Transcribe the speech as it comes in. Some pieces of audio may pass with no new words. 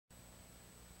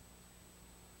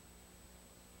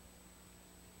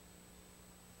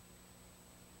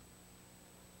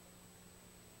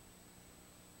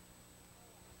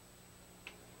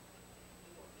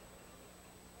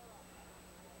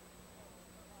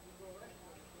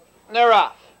They're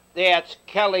off. That's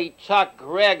Kelly Tuck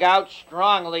Gregg out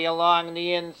strongly along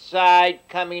the inside,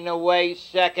 coming away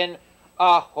second.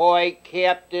 AHOY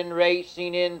Captain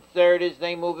racing in third as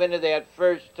they move into that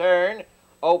first turn.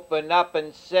 Open up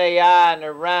and say on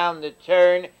around the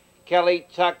turn. Kelly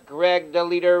Tuck Gregg, the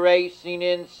leader, racing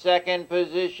in second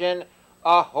position.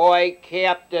 AHOY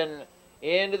Captain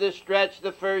into the stretch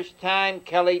the first time.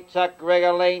 Kelly Tuck Gregg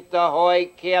a length.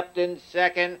 AHOY Captain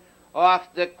second.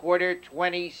 Off the quarter,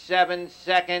 27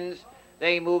 seconds.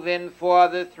 They move in for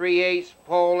the 3/8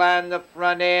 pole on the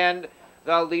front end.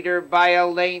 The leader by a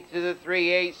length to the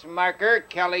 3/8 marker.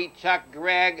 Kelly Tuck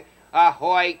Gregg,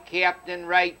 AHOY Captain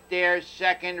right there.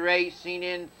 Second, racing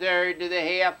in third to the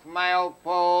half-mile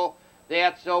pole.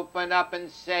 That's Open Up and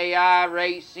Say Ah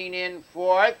racing in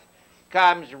fourth.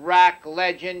 Comes Rock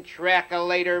Legend.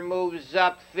 Trackalator moves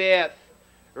up fifth.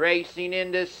 Racing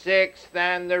into sixth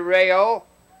on the rail.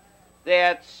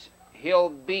 That's He'll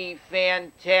Be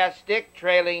Fantastic,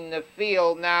 trailing the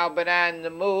field now, but on the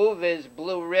move is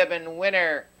Blue Ribbon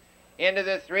Winner. Into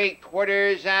the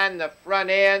 3/4 on the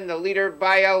front end, the leader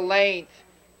by a length.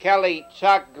 Kelly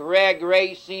Tuck Gregg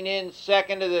racing in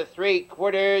second to the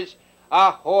 3/4.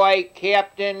 AHOY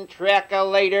Captain.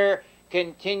 Trackalator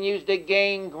continues to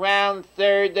gain ground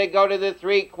third. They go to the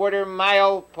 3/4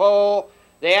 mile pole.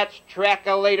 That's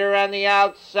Trackalator on the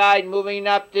outside, moving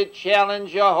up to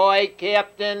challenge AHOY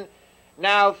Captain.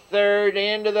 Now third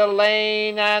into the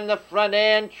lane on the front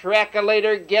end.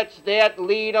 Trackalator gets that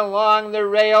lead along the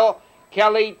rail.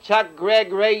 Kelly Tuck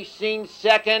Gregg racing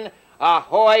second.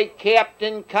 AHOY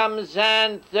Captain comes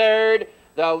on third.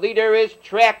 The leader is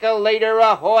Trackalator.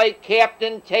 AHOY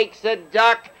Captain takes a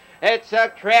duck. It's a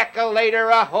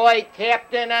Trackalator. AHOY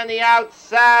Captain on the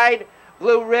outside.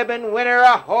 Blue Ribbon Winner,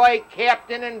 AHOY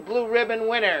Captain, and Blue Ribbon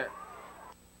Winner.